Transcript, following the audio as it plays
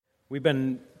We've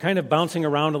been kind of bouncing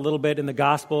around a little bit in the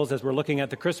Gospels as we're looking at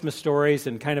the Christmas stories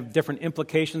and kind of different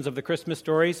implications of the Christmas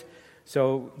stories.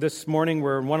 So this morning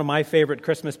we're in one of my favorite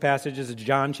Christmas passages,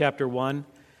 John chapter 1.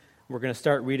 We're going to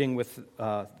start reading with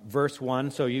verse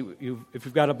 1. So if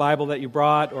you've got a Bible that you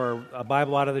brought or a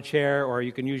Bible out of the chair, or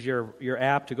you can use your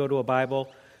app to go to a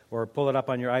Bible or pull it up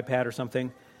on your iPad or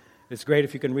something, it's great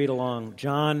if you can read along.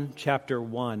 John chapter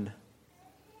 1.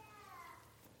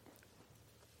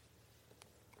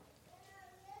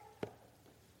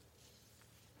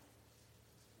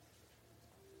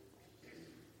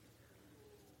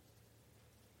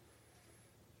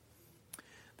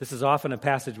 This is often a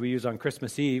passage we use on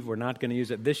Christmas Eve. We're not going to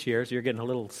use it this year, so you're getting a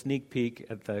little sneak peek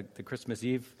at the Christmas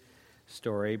Eve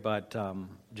story. But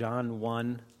John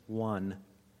 1:1.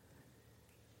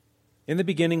 In the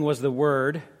beginning was the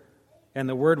Word, and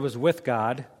the Word was with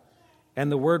God,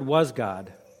 and the Word was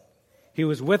God. He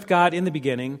was with God in the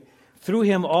beginning. Through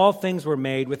Him all things were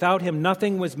made. Without Him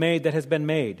nothing was made that has been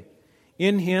made.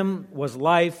 In Him was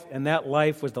life, and that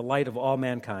life was the light of all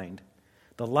mankind.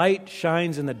 The light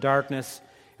shines in the darkness,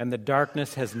 and the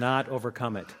darkness has not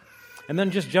overcome it. And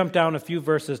then just jump down a few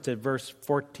verses to verse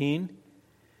 14.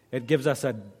 It gives us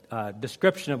a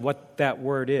description of what that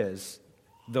word is.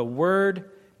 The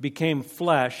Word became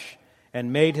flesh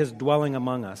and made His dwelling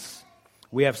among us.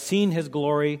 We have seen His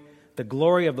glory, the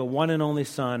glory of the one and only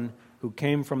Son who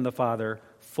came from the Father,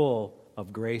 full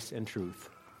of grace and truth.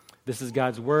 This is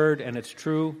God's Word, and it's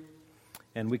true,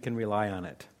 and we can rely on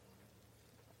it.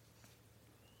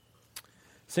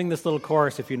 Sing this little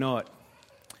chorus if you know it.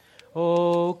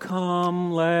 Oh,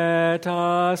 come, let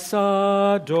us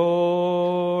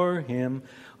adore Him.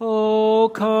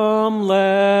 Oh, come,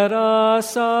 let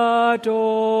us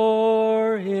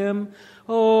adore Him.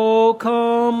 Oh,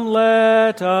 come,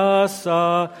 let us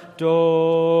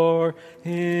adore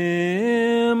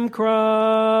Him, Christ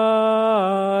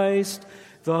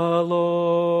the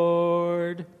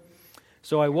Lord.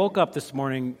 So I woke up this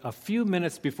morning a few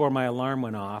minutes before my alarm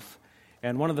went off,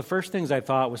 and one of the first things I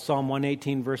thought was Psalm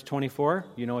 118, verse 24.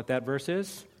 You know what that verse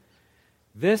is?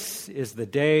 This is the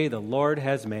day the Lord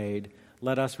has made.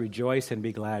 Let us rejoice and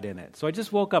be glad in it. So I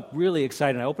just woke up really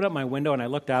excited. I opened up my window and I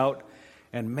looked out,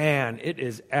 and man, it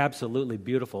is absolutely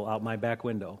beautiful out my back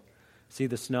window. See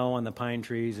the snow on the pine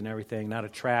trees and everything, not a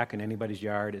track in anybody's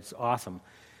yard. It's awesome.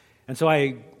 And so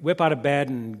I whip out of bed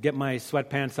and get my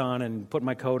sweatpants on and put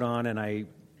my coat on, and I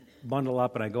bundle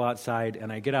up and I go outside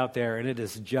and I get out there, and it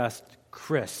is just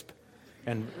crisp.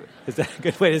 And is that a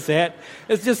good way to say it?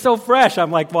 It's just so fresh. I'm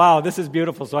like, wow, this is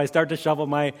beautiful. So I start to shovel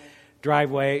my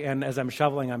driveway, and as I'm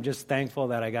shoveling, I'm just thankful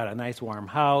that I got a nice warm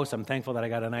house. I'm thankful that I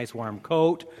got a nice warm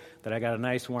coat, that I got a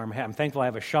nice warm hat. I'm thankful I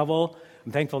have a shovel.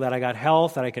 I'm thankful that I got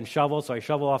health, that I can shovel. So I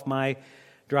shovel off my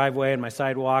driveway and my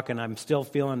sidewalk, and I'm still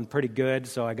feeling pretty good.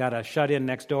 So I got a shut-in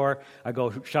next door. I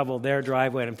go shovel their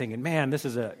driveway, and I'm thinking, man, this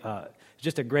is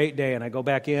just a great day. And I go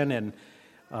back in, and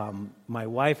my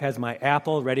wife has my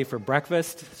apple ready for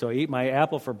breakfast. So I eat my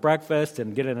apple for breakfast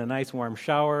and get in a nice warm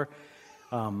shower.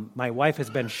 My wife has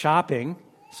been shopping,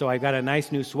 so I got a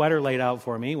nice new sweater laid out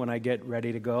for me when I get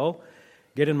ready to go.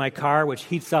 Get in my car, which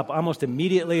heats up almost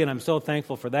immediately, and I'm so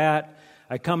thankful for that.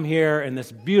 I come here in this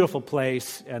beautiful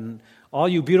place, and all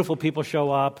you beautiful people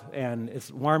show up, and it's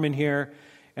warm in here,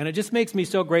 and it just makes me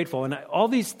so grateful. And all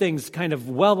these things kind of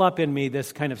well up in me,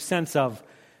 this kind of sense of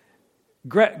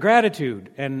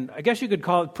gratitude, and I guess you could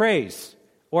call it praise,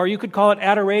 or you could call it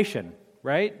adoration,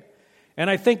 right? And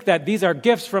I think that these are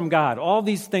gifts from God. All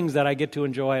these things that I get to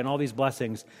enjoy and all these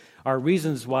blessings are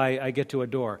reasons why I get to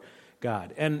adore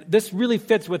God. And this really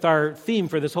fits with our theme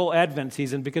for this whole Advent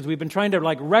season, because we've been trying to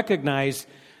recognize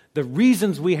the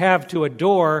reasons we have to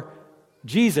adore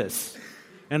Jesus.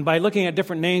 And by looking at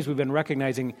different names, we've been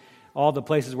recognizing all the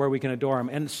places where we can adore Him.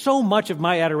 And so much of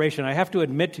my adoration, I have to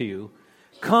admit to you,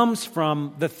 comes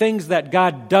from the things that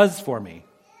God does for me.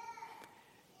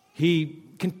 He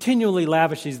continually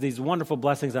lavishes these wonderful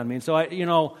blessings on me. And so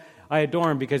I adore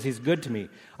Him because He's good to me.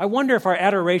 I wonder if our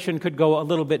adoration could go a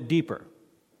little bit deeper.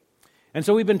 And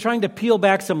so we've been trying to peel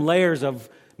back some layers of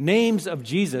names of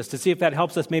Jesus to see if that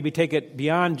helps us maybe take it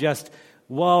beyond just,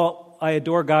 well, I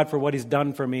adore God for what He's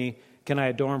done for me. Can I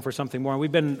adore Him for something more? And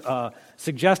we've been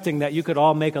suggesting that you could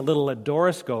all make a little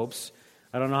adoroscopes.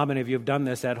 I don't know how many of you have done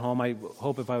this at home. I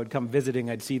hope if I would come visiting,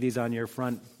 I'd see these on your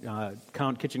front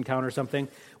kitchen counter or something.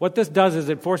 What this does is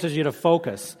it forces you to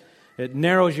focus. It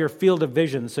narrows your field of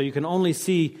vision so you can only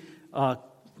see a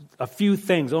few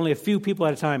things, only a few people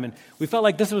at a time. And we felt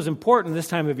like this was important this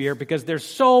time of year because there's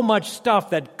so much stuff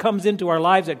that comes into our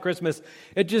lives at Christmas.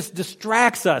 It just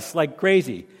distracts us like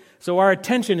crazy. So our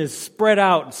attention is spread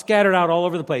out, scattered out all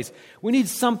over the place. We need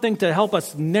something to help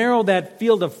us narrow that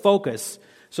field of focus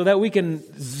so that we can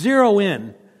zero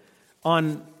in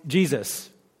on Jesus.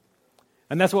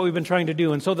 And that's what we've been trying to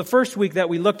do. And so the first week that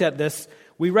we looked at this,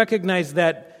 we recognized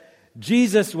that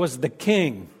Jesus was the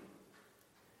king.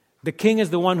 The king is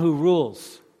the one who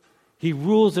rules. He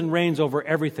rules and reigns over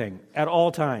everything at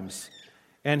all times.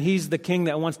 And he's the king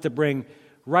that wants to bring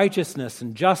righteousness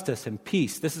and justice and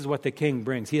peace. This is what the king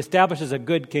brings. He establishes a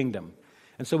good kingdom.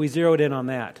 And so we zeroed in on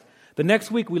that. The next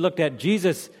week we looked at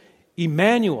Jesus,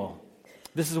 Emmanuel.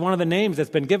 This is one of the names that's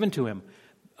been given to him.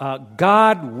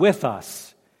 God with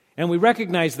us. And we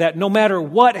recognize that no matter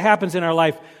what happens in our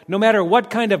life, no matter what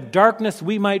kind of darkness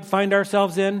we might find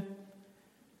ourselves in,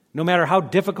 no matter how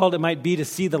difficult it might be to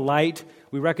see the light,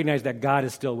 we recognize that God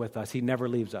is still with us. He never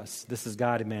leaves us. This is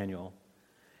God, Emmanuel.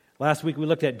 Last week we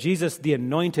looked at Jesus, the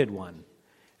anointed one.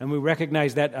 And we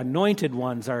recognize that anointed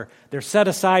ones they're set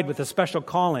aside with a special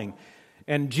calling.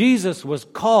 And Jesus was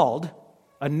called,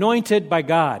 anointed by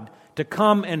God, to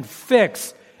come and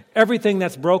fix everything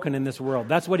that's broken in this world.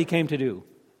 That's what he came to do.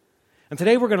 And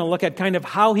today we're going to look at kind of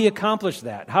how he accomplished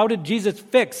that. How did Jesus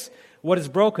fix what is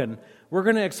broken? We're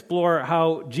going to explore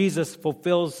how Jesus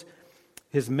fulfills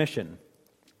his mission.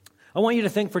 I want you to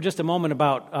think for just a moment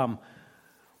about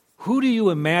who do you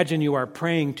imagine you are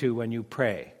praying to when you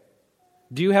pray?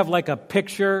 Do you have like a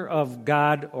picture of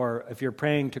God, or if you're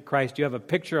praying to Christ, do you have a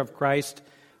picture of Christ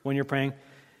when you're praying?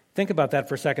 Think about that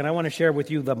for a second. I want to share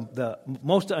with you the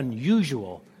most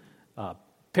unusual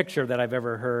picture that I've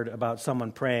ever heard about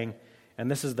someone praying. And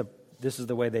this is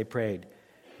the way they prayed.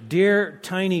 Dear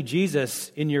tiny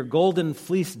Jesus, in your golden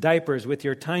fleece diapers with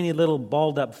your tiny little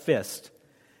balled up fist.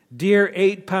 Dear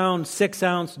 8-pound,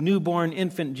 6-ounce newborn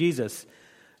infant Jesus,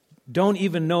 don't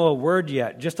even know a word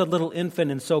yet, just a little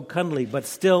infant and so cuddly, but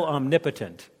still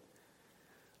omnipotent.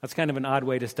 That's kind of an odd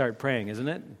way to start praying, isn't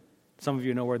it? Some of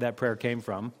you know where that prayer came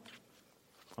from.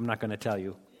 I'm not going to tell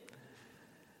you.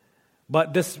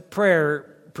 But this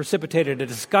prayer precipitated a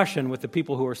discussion with the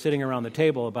people who were sitting around the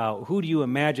table about who do you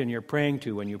imagine you're praying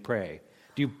to when you pray?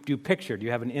 Do you picture? Do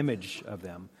you have an image of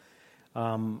them?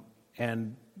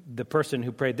 And the person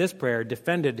who prayed this prayer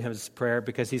defended his prayer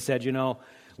because he said,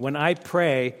 when I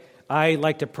pray, I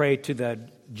like to pray to the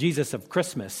Jesus of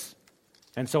Christmas.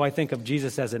 And so I think of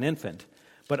Jesus as an infant.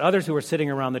 But others who were sitting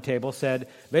around the table said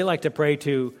they like to pray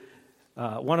to,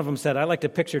 one of them said, I like to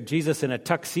picture Jesus in a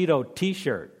tuxedo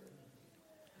t-shirt.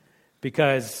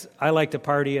 Because I like to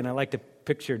party and I like to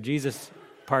picture Jesus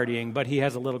partying, but he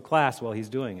has a little class while he's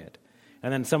doing it.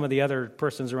 And then some of the other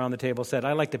persons around the table said,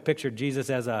 I like to picture Jesus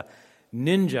as a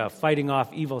ninja fighting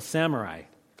off evil samurai.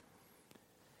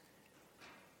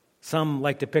 Some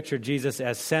like to picture Jesus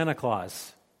as Santa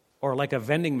Claus or like a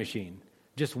vending machine,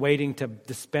 just waiting to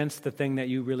dispense the thing that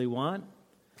you really want.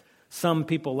 Some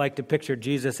people like to picture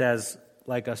Jesus as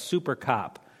like a super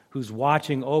cop who's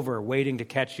watching over, waiting to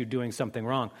catch you doing something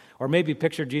wrong. Or maybe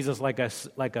picture Jesus like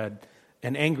an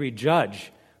angry judge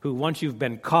who, once you've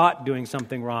been caught doing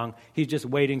something wrong, he's just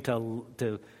waiting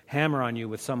to hammer on you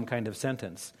with some kind of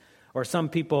sentence. Or some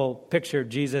people picture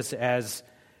Jesus as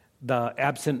the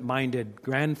absent-minded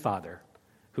grandfather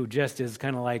who just is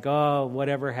kind of like, oh,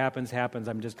 whatever happens, happens,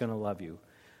 I'm just going to love you.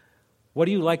 What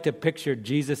do you like to picture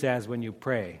Jesus as when you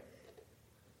pray?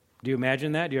 Do you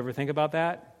imagine that? Do you ever think about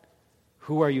that?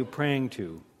 Who are you praying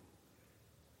to?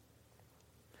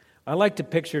 I like to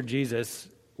picture Jesus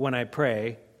when I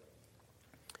pray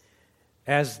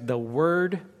as the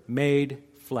Word made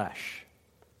flesh.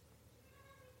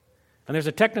 And there's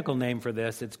a technical name for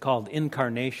this. It's called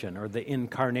incarnation, or the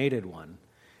incarnated one.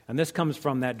 And this comes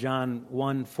from that John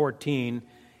 1:14.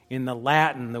 In the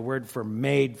Latin, the word for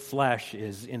made flesh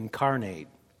is incarnate.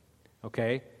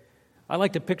 Okay? I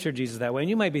like to picture Jesus that way. And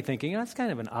you might be thinking, that's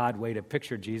kind of an odd way to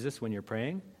picture Jesus when you're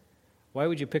praying. Why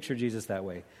would you picture Jesus that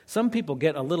way? Some people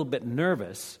get a little bit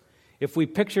nervous if we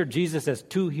picture Jesus as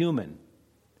too human.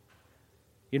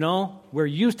 We're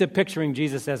used to picturing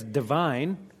Jesus as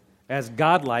divine, as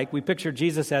godlike. We picture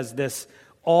Jesus as this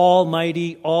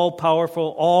almighty,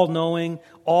 all-powerful, all-knowing,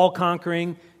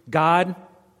 all-conquering God.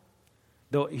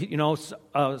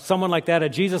 Someone like that, a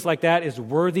Jesus like that, is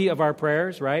worthy of our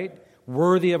prayers, right?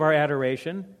 Worthy of our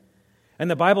adoration. And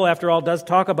the Bible, after all, does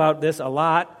talk about this a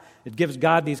lot. It gives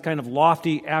God these kind of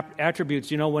lofty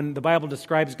attributes. When the Bible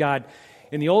describes God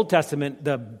in the Old Testament,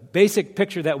 the basic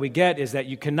picture that we get is that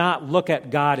you cannot look at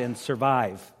God and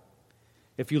survive.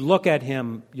 If you look at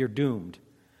him, you're doomed.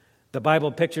 The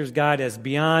Bible pictures God as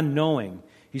beyond knowing.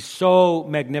 He's so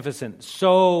magnificent,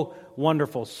 so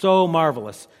wonderful, so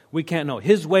marvelous. We can't know.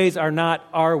 His ways are not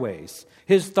our ways.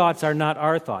 His thoughts are not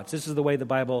our thoughts. This is the way the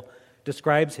Bible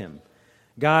describes him.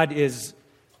 God is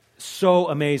so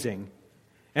amazing.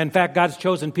 In fact, God's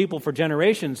chosen people for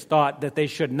generations thought that they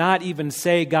should not even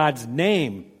say God's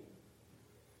name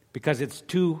because it's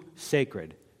too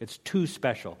sacred. It's too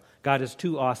special. God is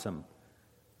too awesome.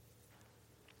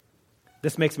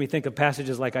 This makes me think of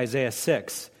passages like Isaiah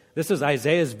 6. This is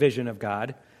Isaiah's vision of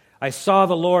God. I saw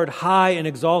the Lord high and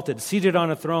exalted, seated on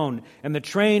a throne, and the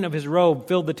train of his robe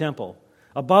filled the temple.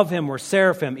 Above him were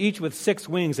seraphim, each with 6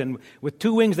 wings, and with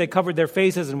 2 wings they covered their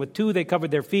faces, and with 2 they covered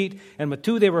their feet, and with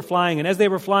 2 they were flying. And as they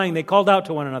were flying, they called out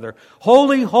to one another,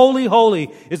 Holy, holy,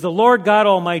 holy is the Lord God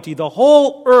Almighty. The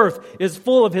whole earth is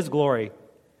full of his glory.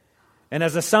 And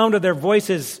as the sound of their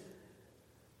voices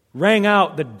rang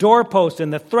out, the doorposts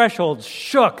and the thresholds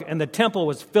shook, and the temple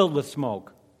was filled with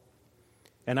smoke.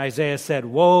 And Isaiah said,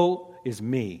 Woe is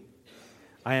me!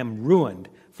 I am ruined,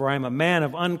 for I am a man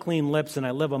of unclean lips, and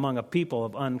I live among a people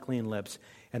of unclean lips,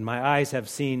 and my eyes have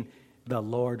seen the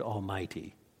Lord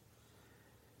Almighty.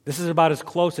 This is about as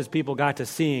close as people got to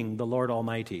seeing the Lord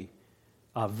Almighty,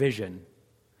 a vision.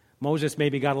 Moses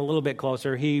maybe got a little bit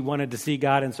closer. He wanted to see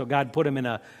God, and so God put him in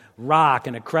a rock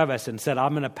in a crevice and said,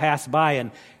 I'm going to pass by, and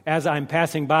as I'm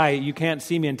passing by, you can't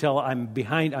see me until I'm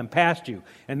past you,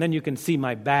 and then you can see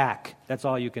my back. That's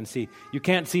all you can see. You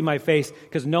can't see my face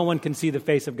because no one can see the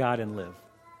face of God and live.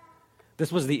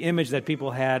 This was the image that people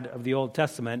had of the Old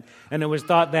Testament, and it was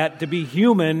thought that to be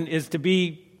human is to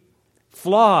be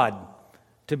flawed,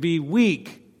 to be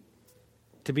weak,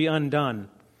 to be undone.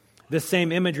 This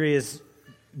same imagery is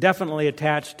definitely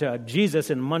attached to Jesus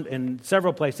in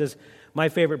several places. My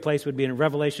favorite place would be in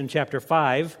Revelation chapter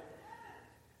 5.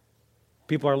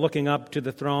 People are looking up to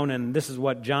the throne, and this is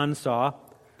what John saw.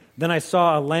 Then I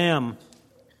saw a lamb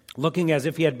looking as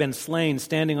if he had been slain,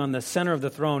 standing on the center of the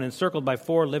throne, encircled by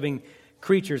 4 living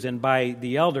creatures and by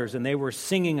the elders, and they were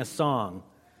singing a song.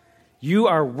 You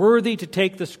are worthy to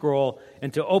take the scroll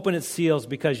and to open its seals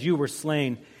because you were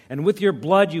slain. And with your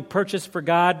blood you purchased for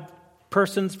God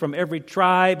persons from every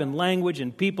tribe and language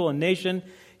and people and nation.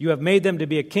 You have made them to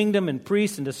be a kingdom and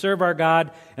priests and to serve our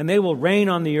God, and they will reign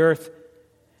on the earth.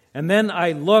 And then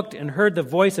I looked and heard the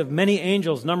voice of many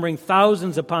angels, numbering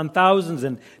thousands upon thousands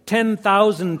and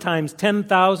 10,000 times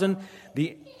 10,000.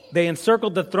 They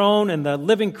encircled the throne and the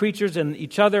living creatures and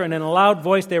each other, and in a loud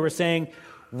voice they were saying,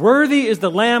 Worthy is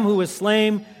the Lamb who was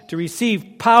slain to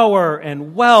receive power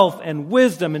and wealth and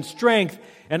wisdom and strength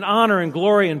and honor and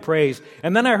glory and praise.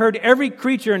 And then I heard every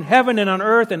creature in heaven and on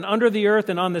earth and under the earth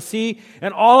and on the sea,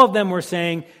 and all of them were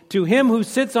saying, To him who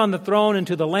sits on the throne and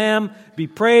to the Lamb be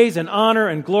praise and honor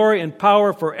and glory and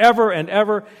power forever and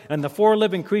ever. And the 4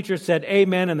 living creatures said,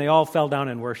 Amen, and they all fell down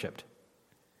and worshipped.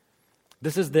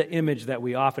 This is the image that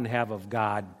we often have of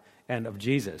God and of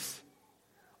Jesus.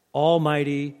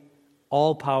 Almighty,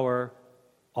 all power,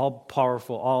 all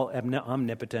powerful, all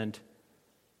omnipotent,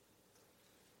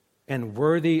 and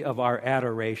worthy of our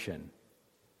adoration,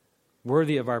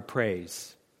 worthy of our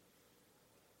praise.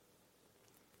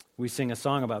 We sing a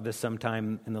song about this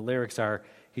sometime, and the lyrics are,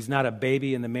 He's not a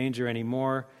baby in the manger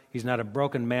anymore. He's not a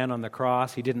broken man on the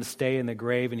cross. He didn't stay in the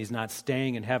grave, and He's not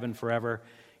staying in heaven forever.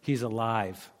 He's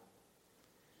alive.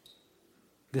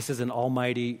 This is an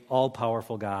almighty,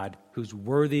 all-powerful God who's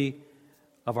worthy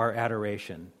of our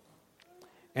adoration.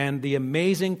 And the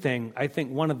amazing thing, I think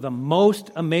one of the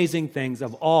most amazing things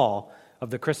of all of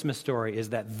the Christmas story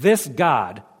is that this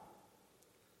God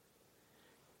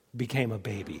became a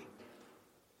baby.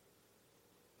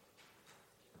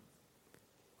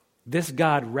 This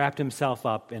God wrapped himself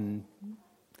up in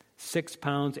 6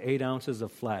 pounds, 8 ounces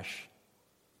of flesh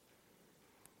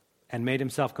and made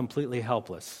himself completely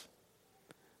helpless,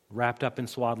 wrapped up in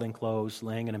swaddling clothes,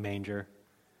 laying in a manger.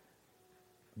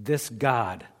 This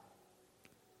God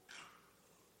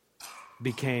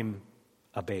became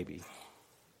a baby.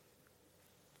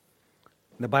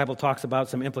 The Bible talks about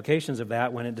some implications of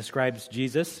that when it describes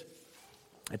Jesus.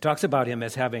 It talks about him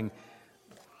as having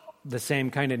the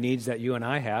same kind of needs that you and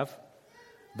I have,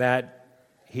 that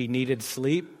he needed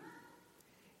sleep,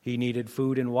 he needed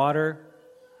food and water,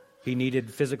 he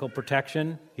needed physical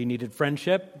protection, he needed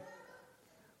friendship.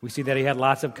 We see that he had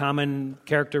lots of common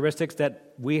characteristics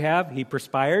that we have. He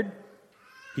perspired,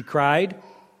 he cried,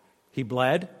 he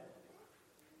bled,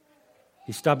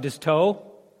 he stubbed his toe.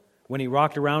 When he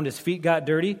walked around, his feet got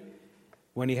dirty.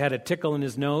 When he had a tickle in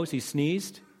his nose, he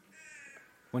sneezed.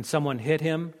 When someone hit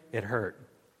him, it hurt.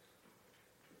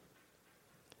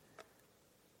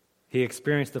 He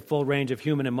experienced the full range of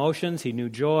human emotions. He knew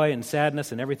joy and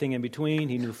sadness and everything in between.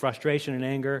 He knew frustration and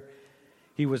anger.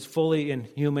 He was fully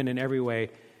human in every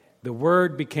way. The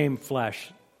Word became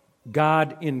flesh,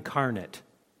 God incarnate.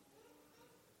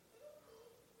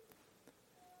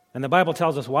 And the Bible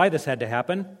tells us why this had to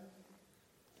happen.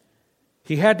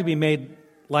 He had to be made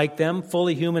like them,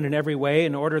 fully human in every way,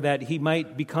 in order that he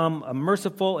might become a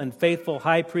merciful and faithful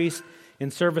high priest in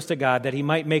service to God, that he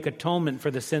might make atonement for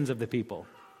the sins of the people.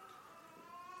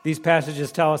 These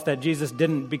passages tell us that Jesus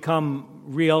didn't become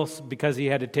real because he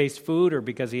had to taste food or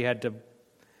because he had to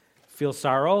feel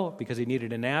sorrow, because he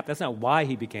needed a nap. That's not why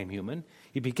he became human.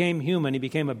 He became human, he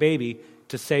became a baby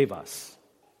to save us.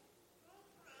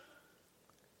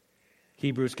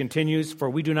 Hebrews continues, "For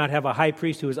we do not have a high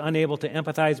priest who is unable to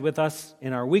empathize with us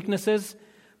in our weaknesses,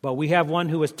 but we have one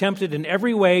who was tempted in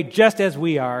every way just as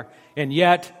we are, and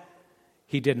yet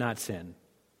he did not sin."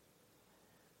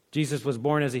 Jesus was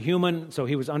born as a human, so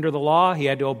he was under the law. He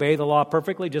had to obey the law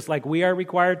perfectly, just like we are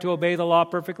required to obey the law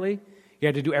perfectly. He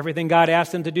had to do everything God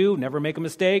asked him to do, never make a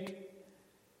mistake.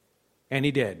 And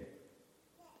he did.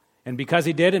 And because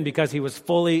he did, and because he was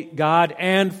fully God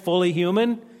and fully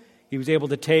human, he was able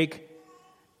to take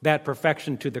that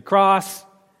perfection to the cross,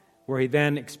 where he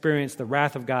then experienced the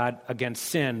wrath of God against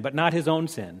sin, but not his own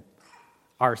sin,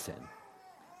 our sin.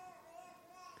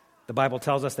 The Bible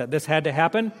tells us that this had to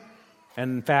happen,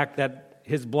 and in fact that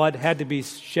his blood had to be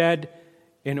shed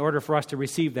in order for us to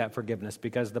receive that forgiveness,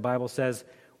 because the Bible says,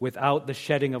 without the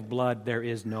shedding of blood, there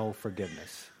is no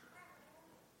forgiveness.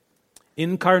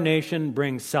 Incarnation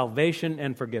brings salvation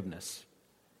and forgiveness.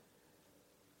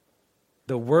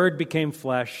 The Word became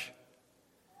flesh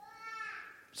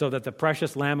so that the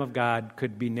precious Lamb of God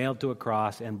could be nailed to a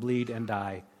cross and bleed and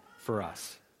die for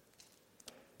us.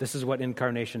 This is what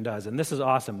incarnation does, and this is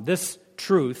awesome. This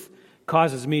truth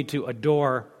causes me to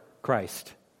adore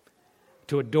Christ,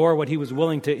 to adore what he was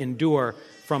willing to endure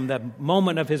from the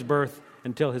moment of his birth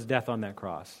until his death on that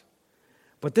cross.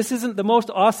 But this isn't the most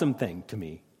awesome thing to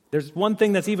me. There's one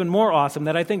thing that's even more awesome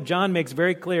that I think John makes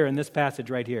very clear in this passage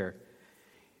right here.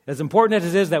 As important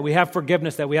as it is that we have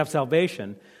forgiveness, that we have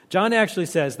salvation, John actually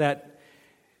says that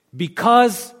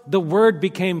because the Word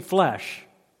became flesh,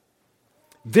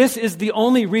 this is the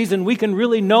only reason we can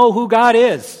really know who God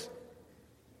is.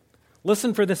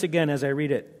 Listen for this again as I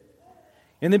read it.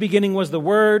 "In the beginning was the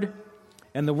Word,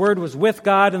 and the Word was with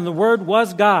God, and the Word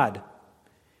was God.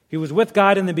 He was with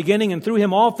God in the beginning, and through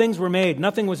him all things were made.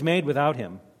 Nothing was made without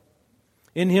him.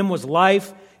 In him was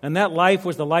life, and that life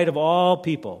was the light of all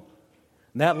people.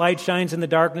 And that light shines in the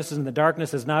darkness, and the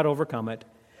darkness has not overcome it.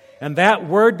 And that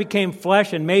Word became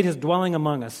flesh and made his dwelling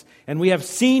among us. And we have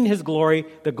seen his glory,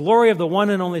 the glory of the one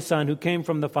and only Son who came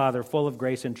from the Father, full of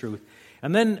grace and truth."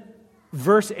 And then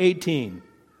verse 18.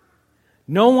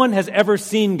 "No one has ever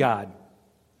seen God,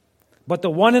 but the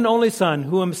one and only Son,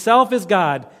 who himself is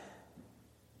God,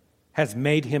 has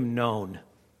made him known."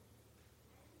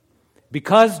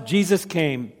 Because Jesus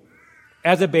came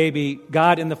as a baby,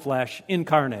 God in the flesh,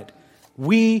 incarnate,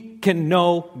 we can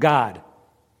know God.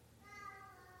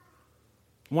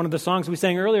 One of the songs we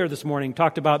sang earlier this morning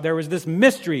talked about there was this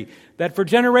mystery that for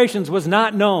generations was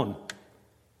not known.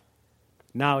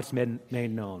 Now it's made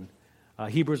known.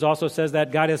 Hebrews also says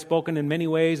that God has spoken in many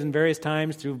ways in various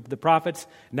times through the prophets.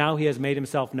 Now he has made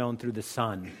himself known through the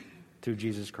Son, through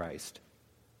Jesus Christ.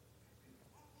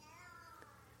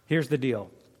 Here's the deal.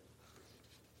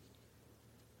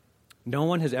 No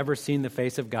one has ever seen the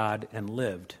face of God and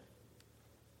lived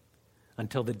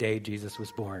until the day Jesus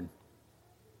was born.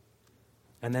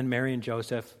 And then Mary and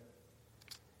Joseph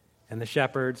and the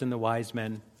shepherds and the wise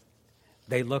men,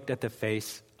 they looked at the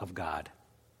face of God.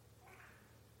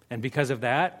 And because of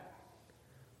that,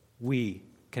 we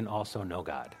can also know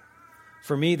God.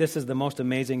 For me, this is the most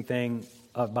amazing thing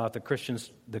about the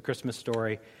Christmas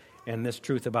story and this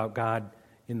truth about God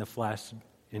in the flesh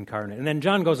incarnate. And then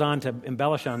John goes on to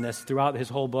embellish on this throughout his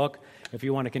whole book, if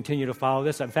you want to continue to follow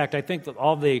this. In fact, I think that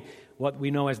all what we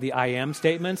know as the I am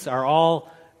statements are all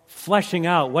fleshing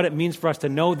out what it means for us to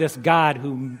know this God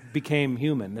who became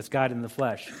human, this God in the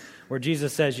flesh. Where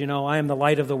Jesus says, I am the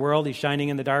light of the world, he's shining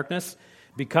in the darkness.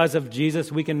 Because of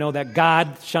Jesus, we can know that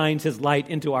God shines his light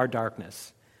into our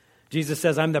darkness. Jesus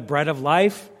says, I'm the bread of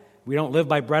life. We don't live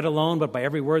by bread alone, but by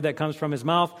every word that comes from his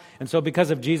mouth. And so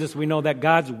because of Jesus, we know that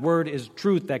God's word is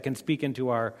truth that can speak into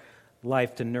our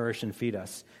life to nourish and feed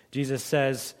us. Jesus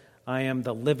says, I am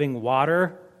the living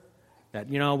water. That,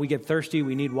 we get thirsty,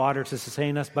 we need water to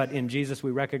sustain us, but in Jesus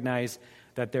we recognize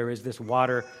that there is this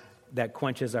water that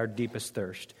quenches our deepest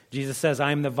thirst. Jesus says,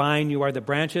 I am the vine, you are the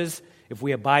branches. If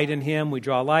we abide in him, we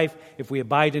draw life. If we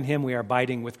abide in him, we are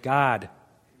abiding with God.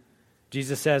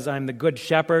 Jesus says, I'm the good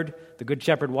shepherd. The good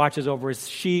shepherd watches over his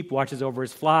sheep, watches over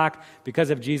his flock. Because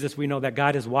of Jesus, we know that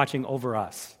God is watching over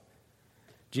us.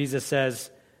 Jesus says,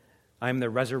 I am the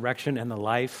resurrection and the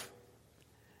life.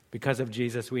 Because of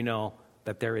Jesus, we know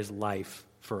that there is life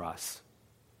for us.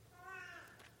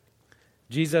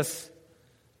 Jesus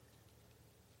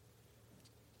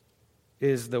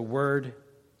is the Word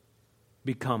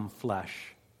become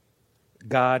flesh,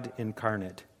 God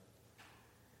incarnate.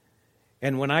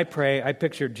 And when I pray, I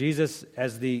picture Jesus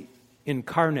as the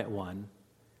incarnate one,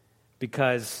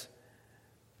 because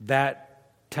that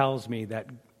tells me that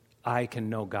I can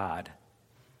know God,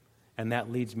 and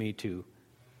that leads me to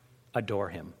adore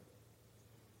him.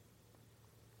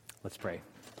 Let's pray.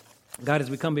 God, as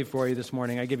we come before you this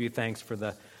morning, I give you thanks for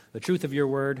the truth of your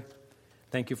word.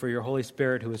 Thank you for your Holy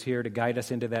Spirit who is here to guide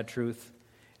us into that truth.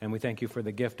 And we thank you for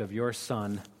the gift of your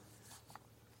Son,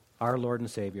 our Lord and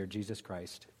Savior, Jesus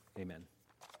Christ. Amen.